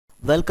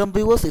Welcome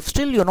viewers, if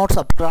still you're not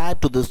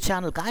subscribed to this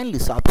channel, kindly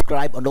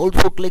subscribe and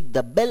also click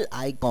the bell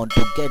icon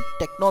to get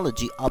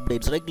technology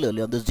updates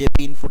regularly on this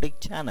JP Infotech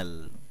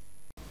channel.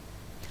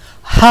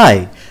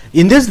 Hi,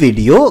 in this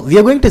video we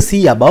are going to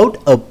see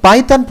about a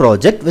Python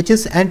project which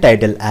is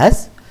entitled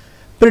as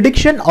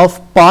Prediction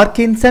of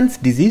Parkinson's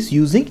Disease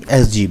using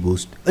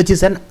XGBoost, which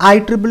is an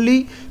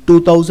IEEE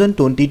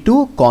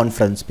 2022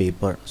 conference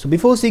paper. So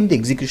before seeing the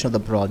execution of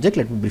the project,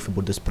 let me brief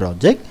about this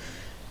project.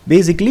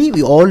 Basically,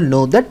 we all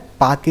know that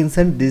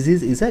Parkinson's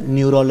disease is a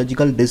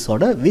neurological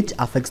disorder which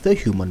affects the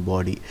human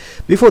body.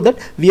 Before that,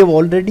 we have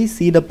already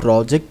seen the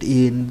project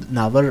in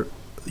our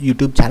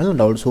YouTube channel,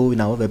 and also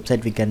in our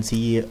website we can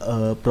see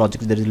a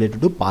project that is related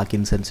to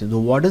Parkinson's. So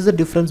what is the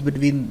difference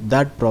between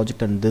that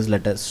project and this?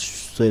 Let us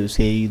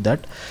say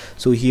that.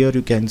 So here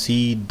you can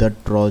see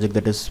that project,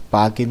 that is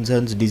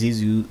Parkinson's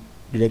disease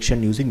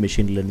detection using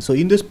machine learning. So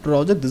in this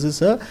project, this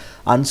is a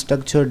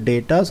unstructured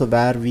data, so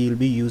where we will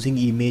be using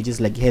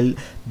images like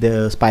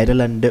the spiral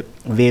and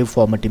wave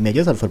format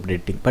images are for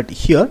predicting. But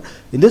here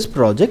in this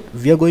project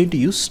we are going to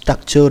use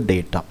structured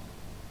data.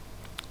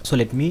 So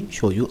let me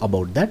show you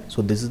about that.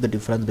 So this is the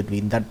difference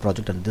between that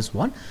project and this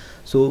one.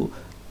 So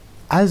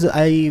as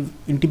I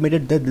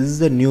intimated that this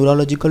is a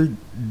neurological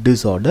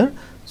disorder,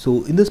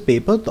 so in this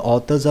paper the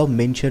authors have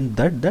mentioned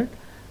that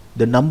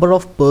the number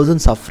of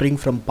persons suffering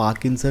from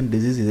Parkinson's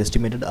disease is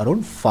estimated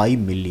around 5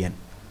 million.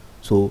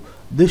 So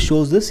this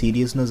shows the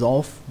seriousness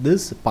of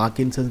this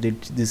Parkinson's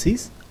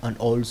disease and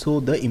also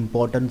the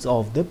importance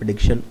of the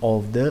prediction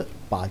of the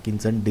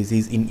Parkinson's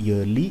disease in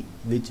yearly,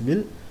 which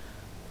will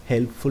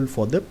helpful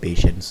for the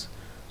patients.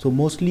 So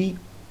mostly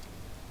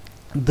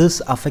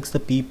this affects the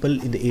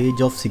people in the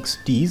age of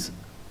 60s,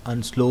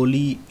 and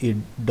slowly it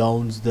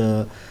downs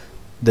their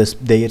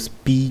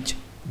speech,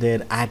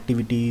 their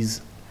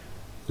activities,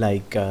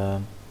 like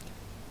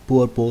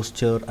poor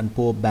posture and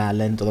poor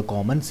balance are the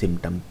common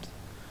symptoms.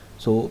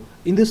 So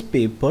in this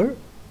paper,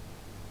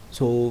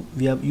 so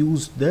we have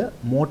used the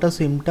motor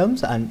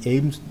symptoms and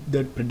aims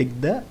that predict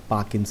the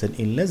Parkinson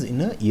illness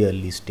in a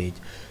early stage.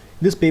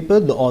 In this paper,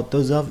 the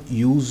authors have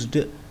used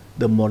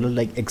the model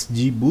like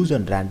XGBoost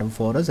and random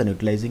forest and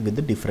utilizing with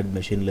the different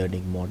machine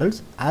learning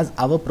models as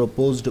our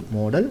proposed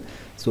model.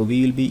 So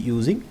we will be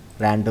using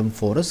random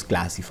forest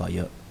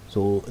classifier.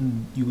 So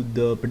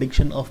the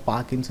prediction of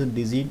Parkinson's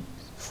disease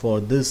for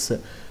this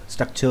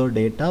structured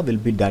data will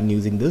be done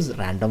using this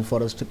random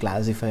forest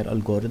classifier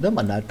algorithm,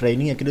 and our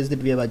training accuracy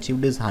that we have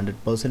achieved is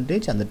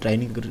 100%, and the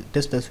training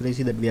test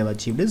accuracy that we have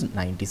achieved is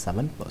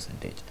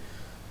 97%.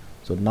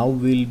 So now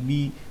we'll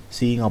be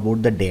seeing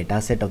about the data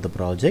set of the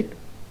project.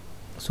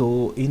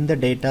 So in the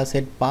data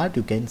set part,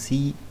 you can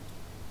see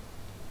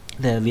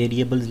the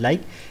variables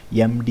like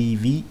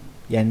MDV,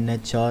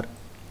 NHR,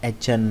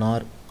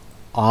 HNR,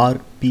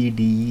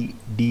 RPDE,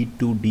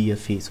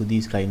 D2DFA, so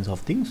these kinds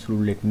of things. So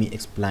let me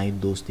explain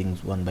those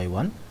things one by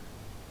one.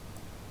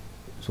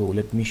 So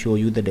let me show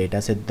you the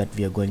data set that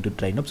we are going to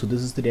train up. So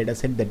this is the data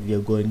set that we are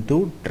going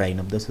to train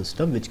up the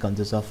system, which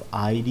consists of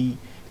ID,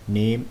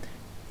 name,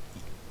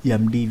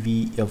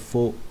 MDV,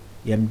 FO,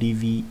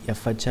 MDV,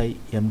 FHI,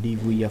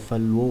 MDV,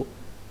 FLO,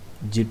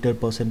 jitter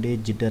percentage,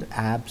 jitter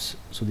abs,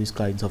 so these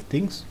kinds of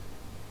things.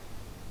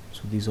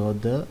 So these are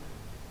the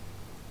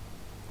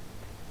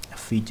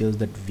features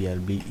that we will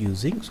be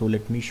using. So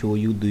let me show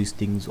you these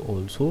things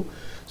also.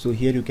 So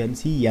here you can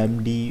see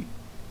MDVP,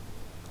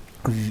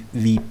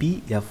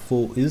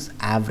 FO is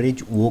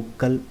average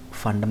vocal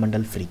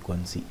fundamental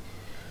frequency.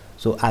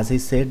 So as I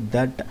said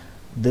that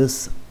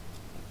this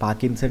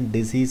Parkinson's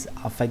disease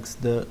affects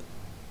the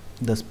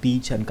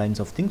speech and kinds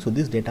of things. So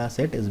this data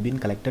set has been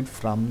collected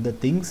from the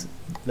things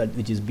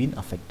which is been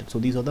affected. So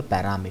these are the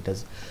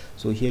parameters.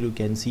 So here you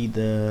can see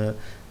the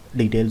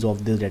details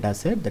of this data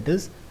set, that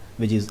is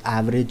which is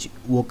average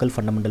vocal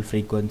fundamental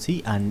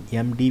frequency, and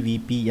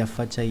MDVP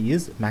FHI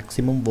is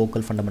maximum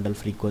vocal fundamental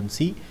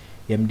frequency,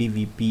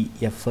 MDVP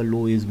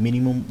FLO is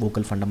minimum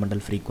vocal fundamental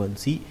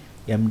frequency,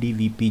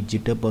 MDVP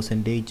jitter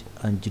percentage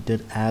and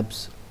jitter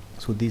abs.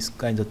 So these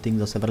kinds of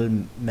things are several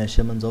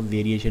measurements of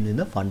variations in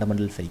the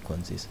fundamental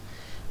frequencies.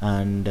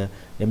 And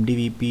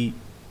MDVP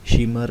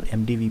shimmer,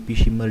 MDVP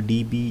shimmer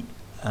dB,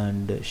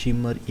 and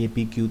shimmer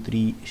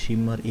APQ3,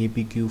 shimmer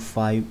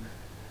APQ5,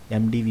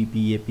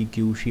 MDVP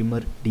APQ,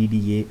 shimmer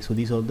DDA. So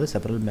these are the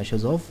several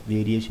measures of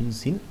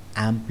variations in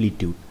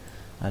amplitude.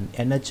 And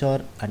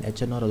NHR and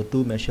HNR are the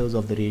two measures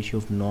of the ratio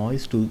of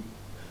noise to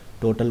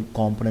total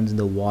components in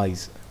the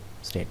voice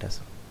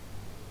status.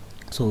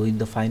 So in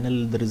the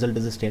final, the result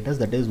is the status,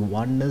 that is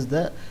 1 is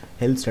the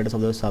health status of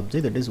the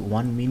subject, that is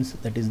 1 means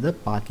that is the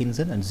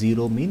Parkinson and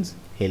 0 means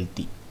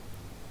healthy.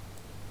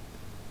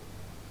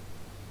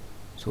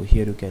 So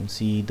here you can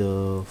see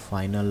the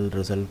final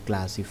result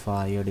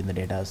classified in the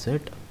data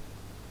set.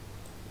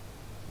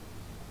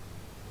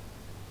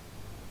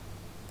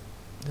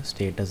 The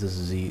status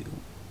is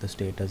the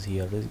status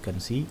here, you can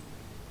see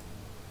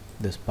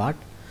this part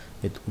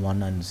with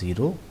 1 and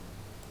 0.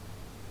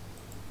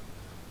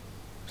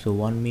 So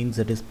 1 means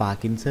that is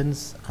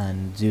Parkinson's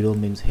and 0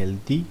 means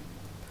healthy.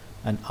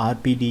 and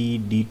RPD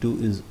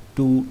D2 is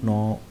two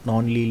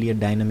non-linear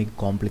dynamic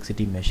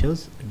complexity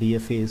measures.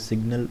 DFA is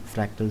signal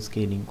fractal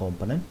scaling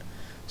component.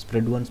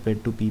 Spread 1,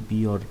 spread 2,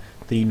 PP or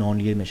three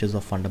non-linear measures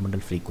of fundamental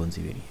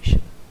frequency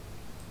variation.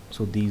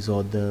 So these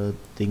are the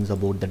things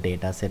about the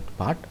data set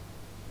part.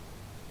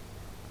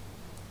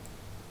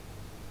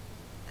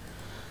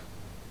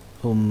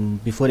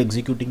 Before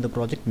executing the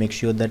project, make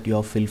sure that you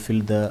have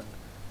fulfilled the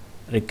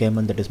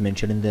requirement that is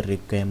mentioned in the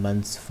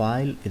requirements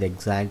file with the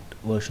exact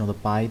version of the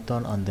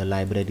Python and the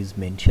libraries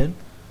mentioned.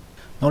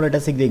 Now let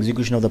us take the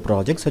execution of the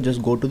project. So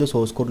just go to the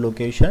source code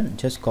location,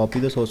 just copy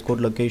the source code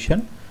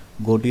location,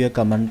 go to your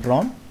command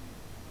prompt,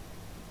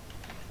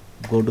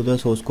 go to the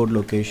source code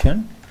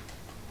location,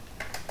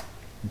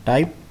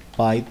 type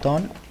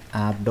python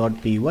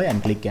app.py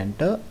and click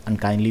enter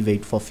and kindly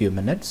wait for a few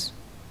minutes.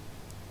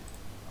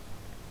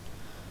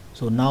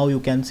 So now you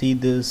can see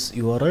this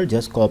URL,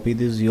 just copy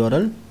this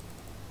URL,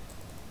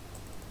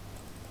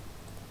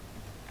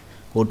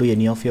 go to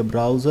any of your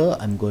browser.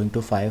 I'm going to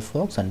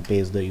Firefox and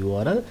paste the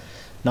URL.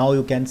 Now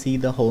you can see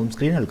the home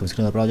screen. Welcome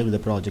to the project with the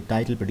project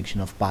title,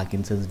 prediction of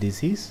Parkinson's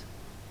disease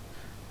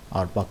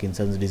or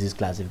Parkinson's disease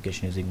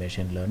classification using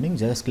machine learning.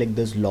 Just click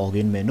this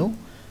login menu.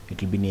 It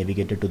will be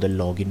navigated to the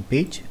login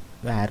page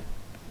where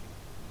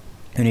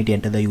you need to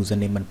enter the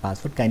username and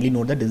password. Kindly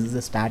note that this is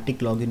a static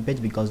login page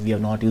because we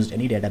have not used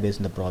any database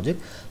in the project.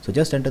 So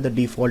just enter the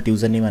default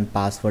username and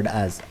password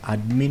as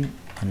admin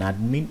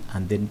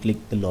and then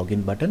click the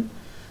login button.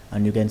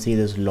 And you can see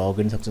this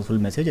login successful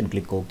message and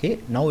click OK.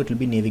 Now it will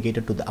be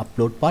navigated to the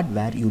upload part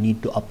where you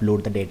need to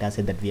upload the data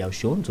set that we have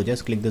shown. So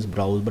just click this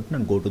browse button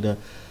and go to the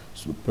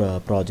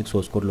project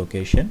source code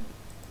location.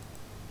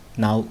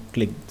 Now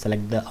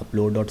select the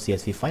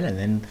upload.csv file and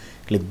then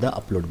click the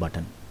upload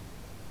button.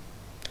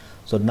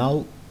 So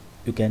now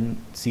you can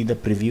see the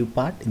preview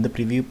part. In the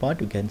preview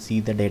part you can see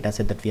the data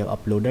set that we have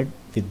uploaded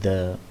with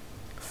the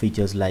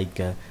features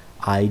like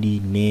ID,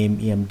 name,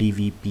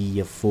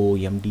 MDVP, FO,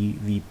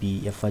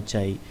 MDVP,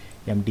 FHI,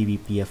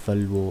 MDVP,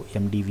 FLO,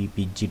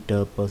 MDVP,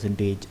 jitter,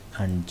 percentage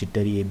and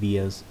jitter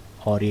ABS,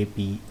 RAP,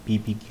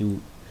 PPQ,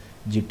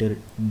 jitter,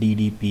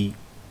 DDP,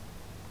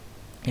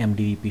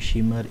 MDVP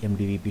shimmer,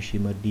 MDVP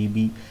shimmer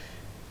DB,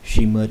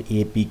 shimmer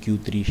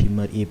APQ3,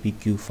 shimmer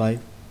APQ5,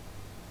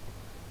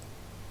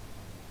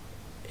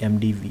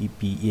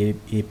 MDVP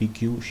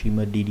APQ,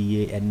 shimmer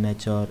DDA,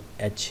 NHR,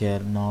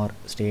 HR, NOR,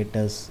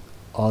 status,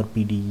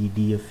 RPDE,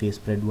 DFA,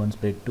 spread 1,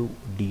 spread 2,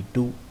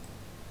 D2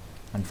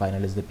 and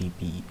final is the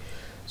PPE.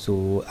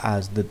 So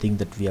as the thing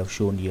that we have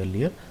shown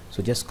earlier,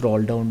 so just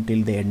scroll down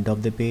till the end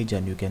of the page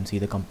and you can see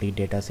the complete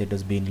data set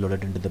is being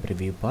loaded into the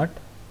preview part.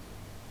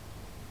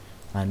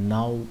 And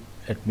now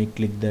let me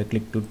click the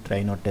click to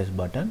train or test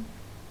button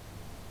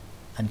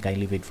and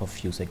kindly wait for a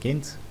few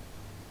seconds.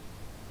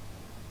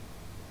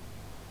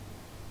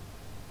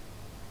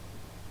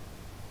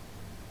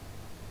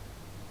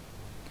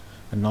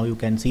 And now you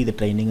can see the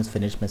training is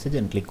finished message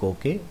and click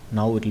OK.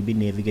 Now it will be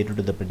navigated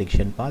to the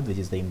prediction part, which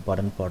is the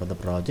important part of the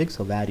project.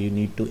 So where you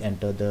need to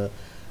enter the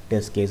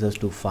test cases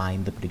to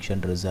find the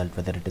prediction result,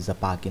 whether it is a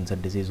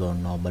Parkinson's disease or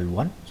normal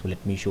one. So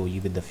let me show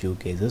you with the few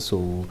cases.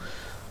 So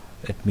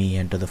let me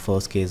enter the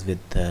first case with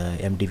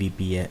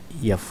MDVP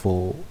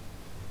FO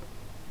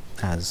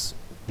as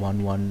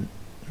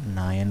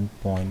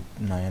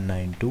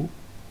 119.992,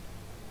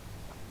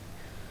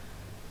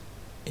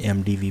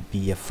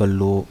 MDVP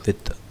FLO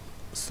with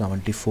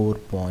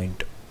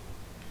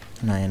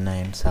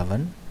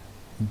 74.997,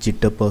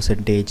 jitter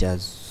percentage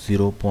as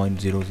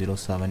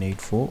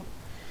 0.00784,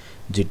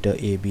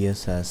 jitter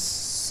ABS as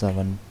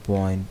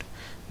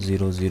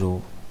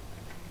 7.00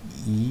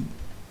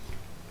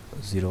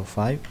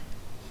 E05,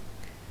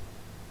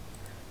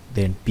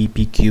 then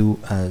PPQ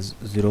as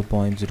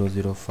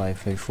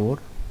 0.00554,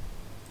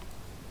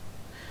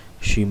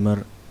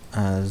 shimmer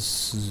as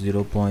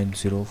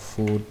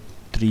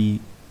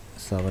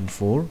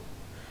 0.04374,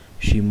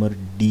 shimmer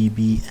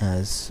DB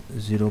as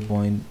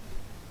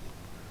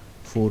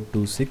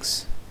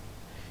 0.426,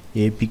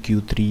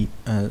 APQ3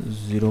 as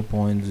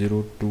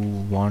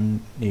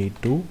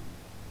 0.02182,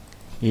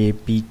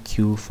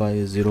 APQ5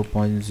 is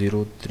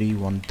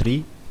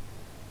 0.0313,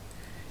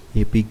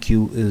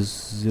 APQ is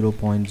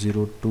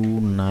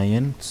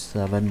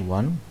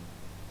 0.02971,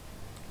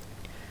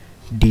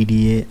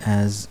 DDA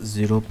as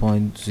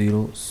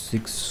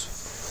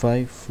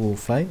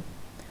 0.06545,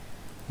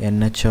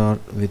 NHR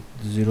with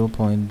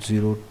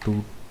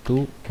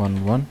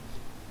 0.02211,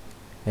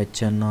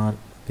 HNR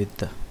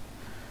with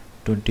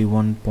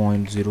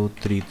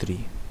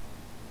 21.033,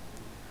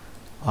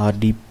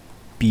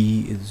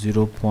 RDP is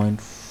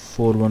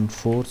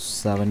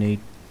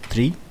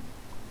 0.414783,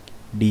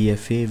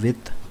 DFA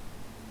with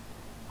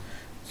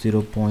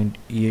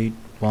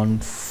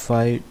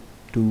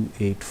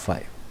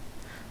 0.815285,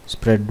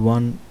 spread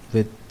 1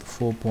 with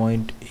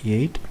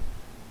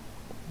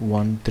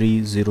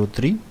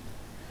 4.81303,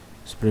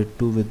 spread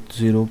 2 with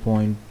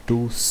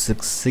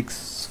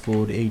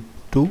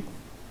 0.266482,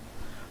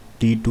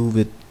 T2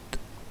 with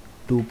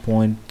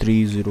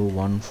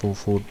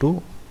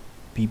 2.301442,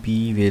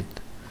 PPE with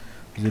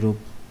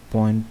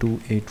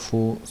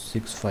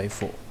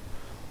 0.284654.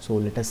 So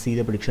let us see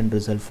the prediction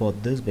result for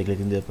this by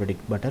clicking the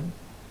predict button,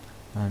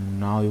 and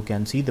now you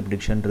can see the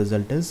prediction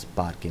result is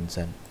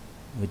Parkinson,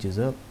 which is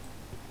a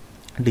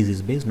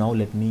disease base. Now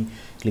let me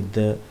click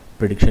the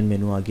prediction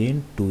menu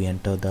again to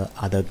enter the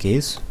other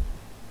case.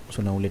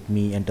 So now let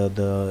me enter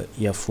the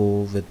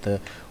FO with the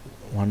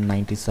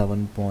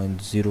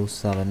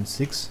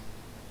 197.076,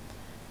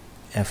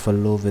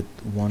 FLO with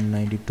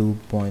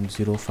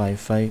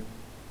 192.055,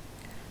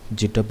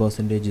 jitter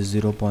percentage is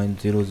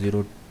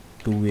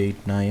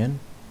 0.00289,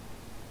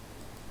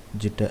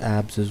 jitter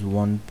abs is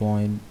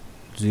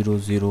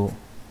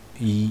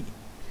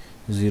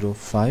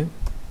 1.00E05,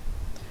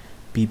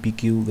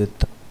 PPQ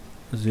with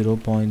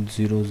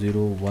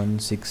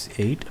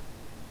 0.00168,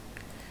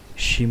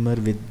 shimmer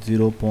with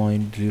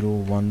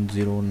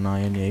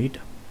 0.01098,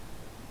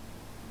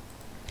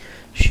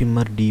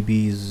 shimmer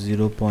dB is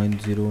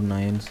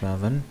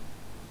 0.097,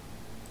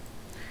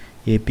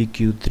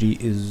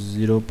 APQ3 is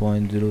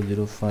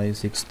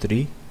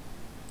 0.00563,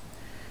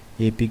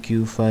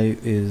 APQ5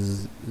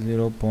 is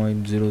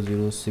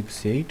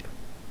 0.0068,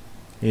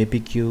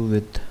 APQ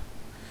with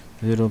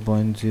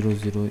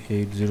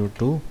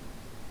 0.00802,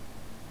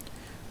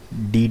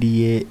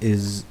 DDA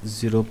is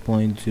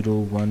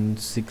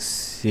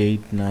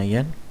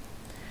 0.01689,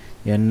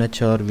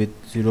 NHR with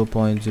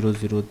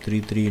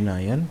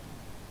 0.00339,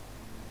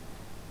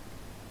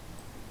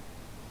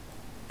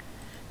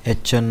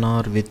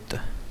 HNR with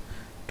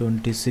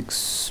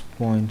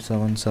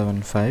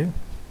 26.775,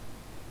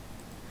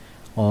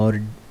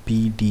 or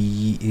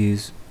PDE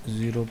is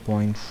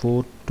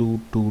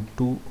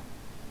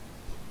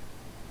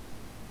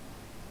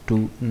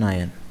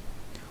 0.422229,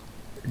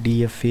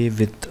 DFA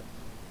with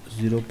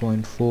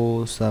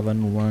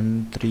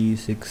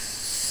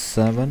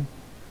 0.471367,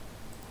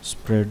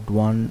 spread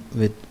 1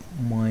 with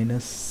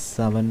minus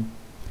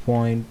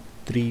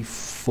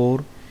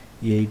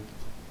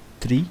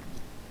 7.3483,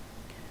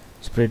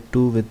 spread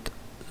 2 with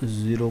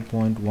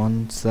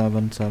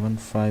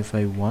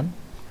 0.177551,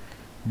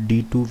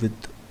 D2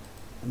 with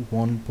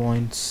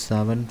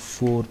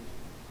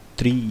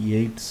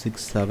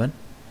 1.743867,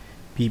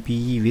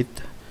 PPE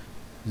with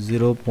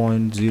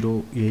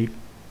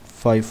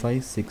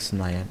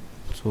 0.085569.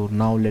 So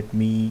now let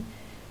me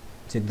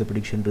check the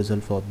prediction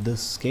result for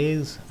this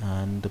case,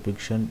 and the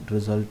prediction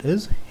result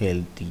is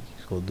healthy.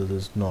 So this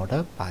is not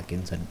a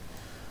Parkinson.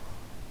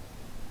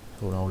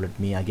 So now let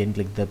me again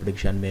click the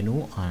prediction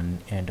menu and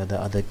enter the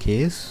other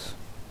case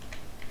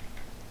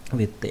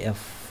with the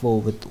FO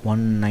with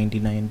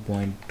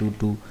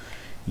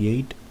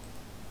 199.228,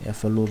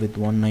 FLO with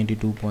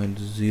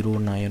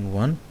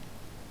 192.091,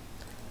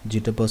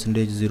 jitter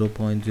percentage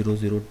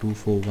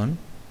 0.00241,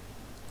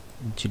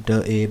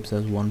 jitter abs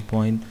as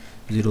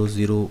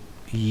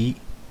 1.00E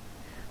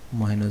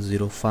minus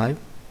 05,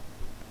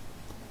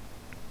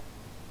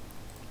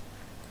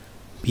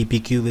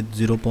 PPQ with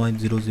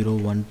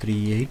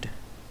 0.00138,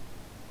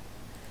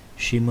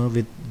 shimmer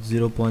with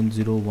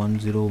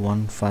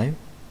 0.01015,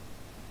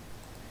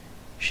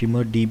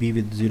 shimmer dB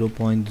with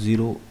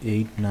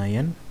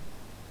 0.089,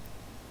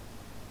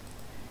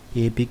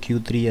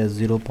 APQ3 as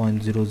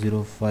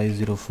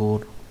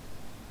 0.00504,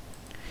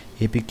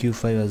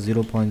 APQ5 as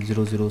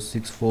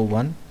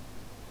 0.00641,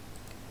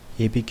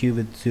 APQ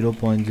with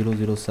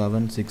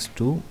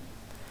 0.00762,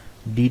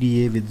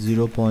 DDA with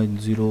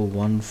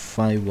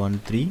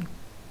 0.01513,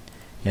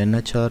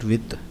 NHR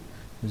with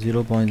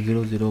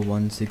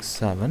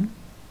 0.00167,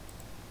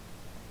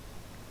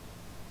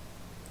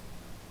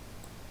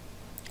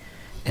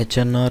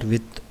 HNR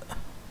with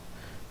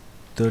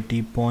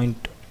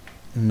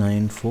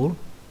 30.94,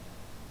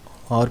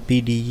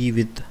 RPDE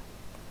with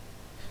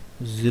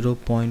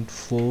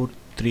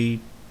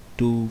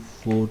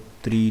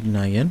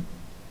 0.432439,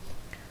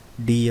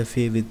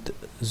 DFA with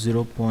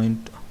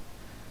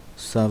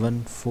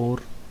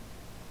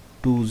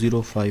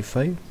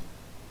 0.742055,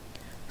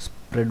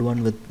 spread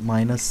 1 with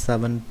minus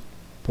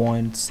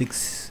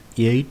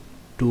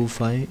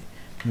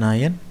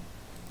 7.68259,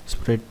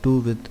 spread 2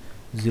 with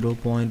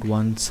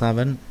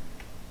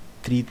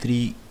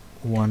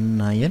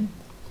 0.173319,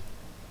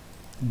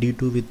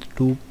 D2 with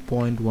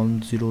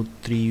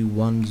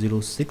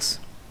 2.103106,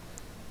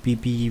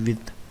 PPE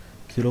with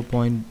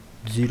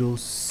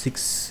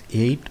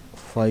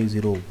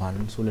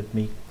 0.068501. So let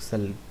me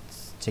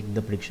check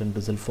the prediction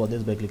result for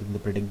this by clicking the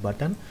predict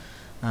button,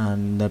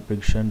 and the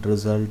prediction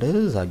result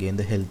is again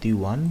the healthy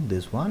one,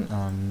 this one.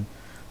 And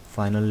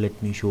final,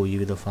 let me show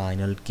you the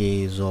final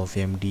case of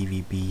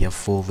MDVP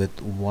F4 with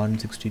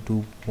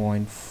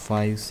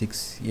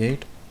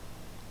 162.568,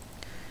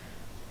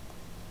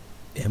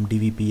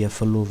 MDVP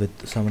FLO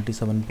with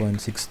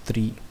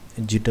 77.63,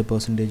 jitter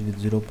percentage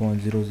with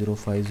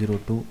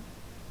 0.00502,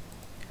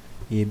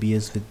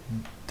 ABS with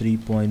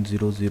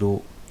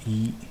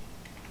 3.00E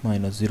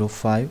minus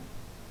 05,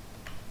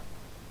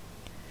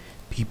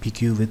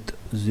 PPQ with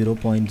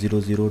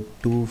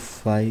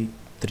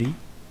 0.00253,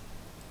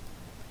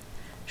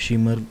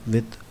 shimmer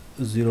with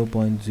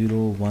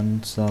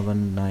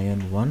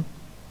 0.01791,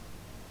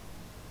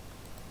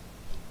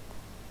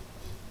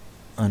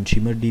 and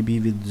shimmer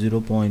db with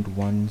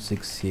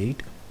 0.168,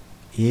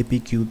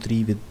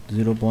 apq3 with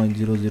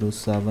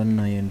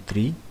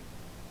 0.00793,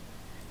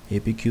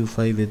 apq5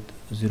 with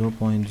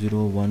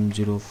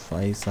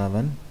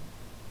 0.01057,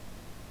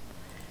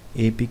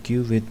 apq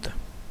with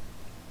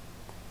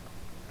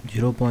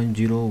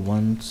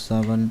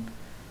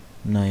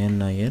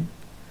 0.01799,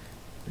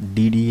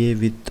 DDA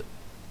with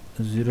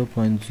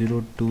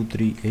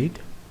 0.0238,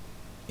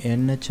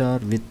 NHR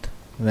with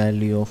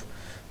value of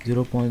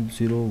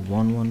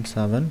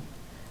 0.0117,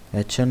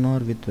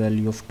 HNR with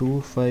value of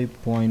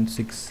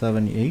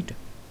 25.678,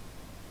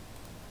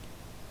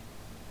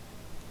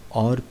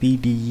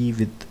 RPDE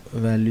with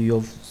value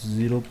of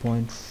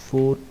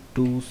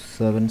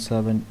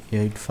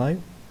 0.427785,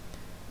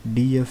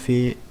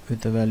 DFA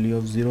with a value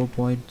of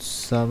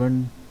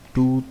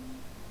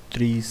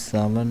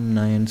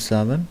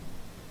 0.723797,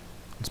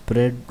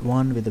 spread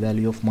 1 with a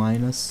value of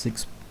minus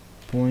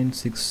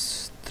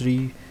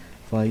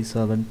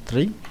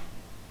 6.63573,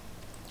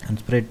 and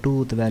spread 2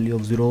 with the value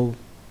of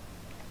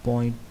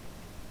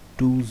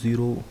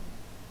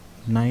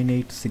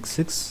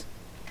 0.209866,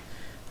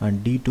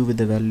 and D2 with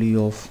the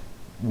value of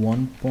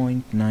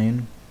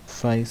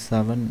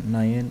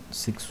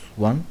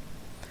 1.957961,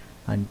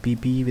 and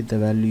PP with the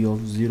value of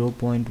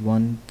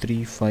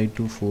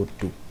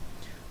 0.135242.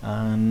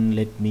 And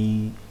let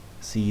me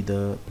see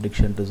the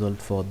prediction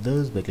result for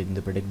this by clicking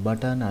the predict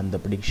button, and the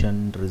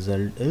prediction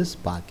result is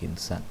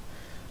Parkinson.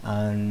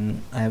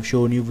 And I have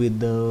shown you with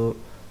the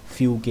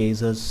few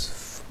cases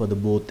for the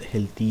both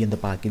healthy and the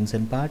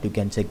Parkinson part. You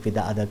can check with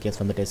the other case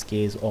from the test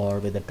case or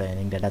with the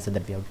training dataset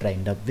that we have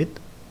trained up with.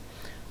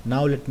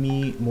 Now let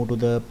me move to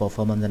the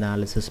performance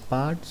analysis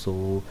part.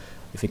 So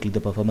if you click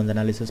the performance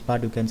analysis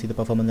part, you can see the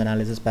performance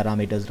analysis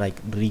parameters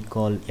like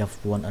recall,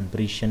 F1 and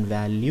precision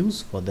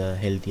values for the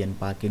healthy and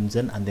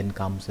Parkinson, and then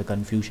comes the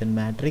confusion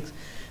matrix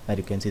where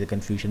you can see the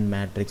confusion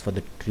matrix for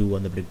the true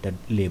and the predicted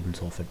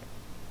labels of it.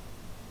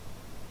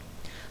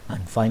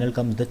 And final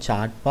comes the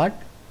chart part.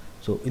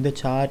 So in the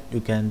chart you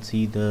can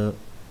see the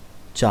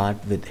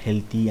chart with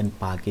healthy and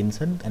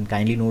Parkinson, and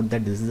kindly note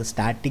that this is a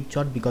static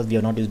chart because we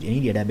have not used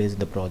any database in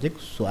the project,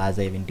 so as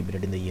I have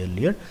intimated in the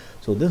earlier.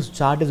 So this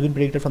chart has been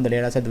predicted from the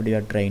dataset that we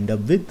are trained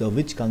up with,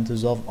 which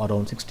consists of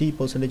around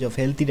 60% of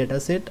healthy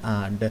dataset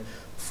and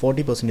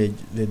 40%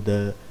 with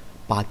the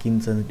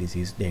Parkinson's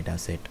disease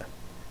dataset.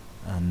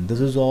 And this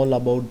is all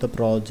about the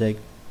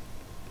project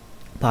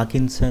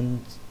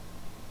Parkinson's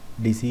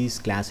disease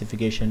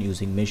classification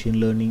using machine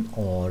learning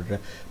or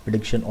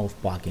prediction of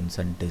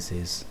Parkinson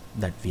disease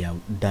that we have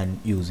done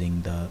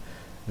using the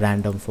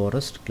random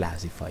forest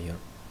classifier.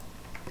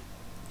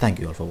 Thank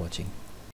you all for watching.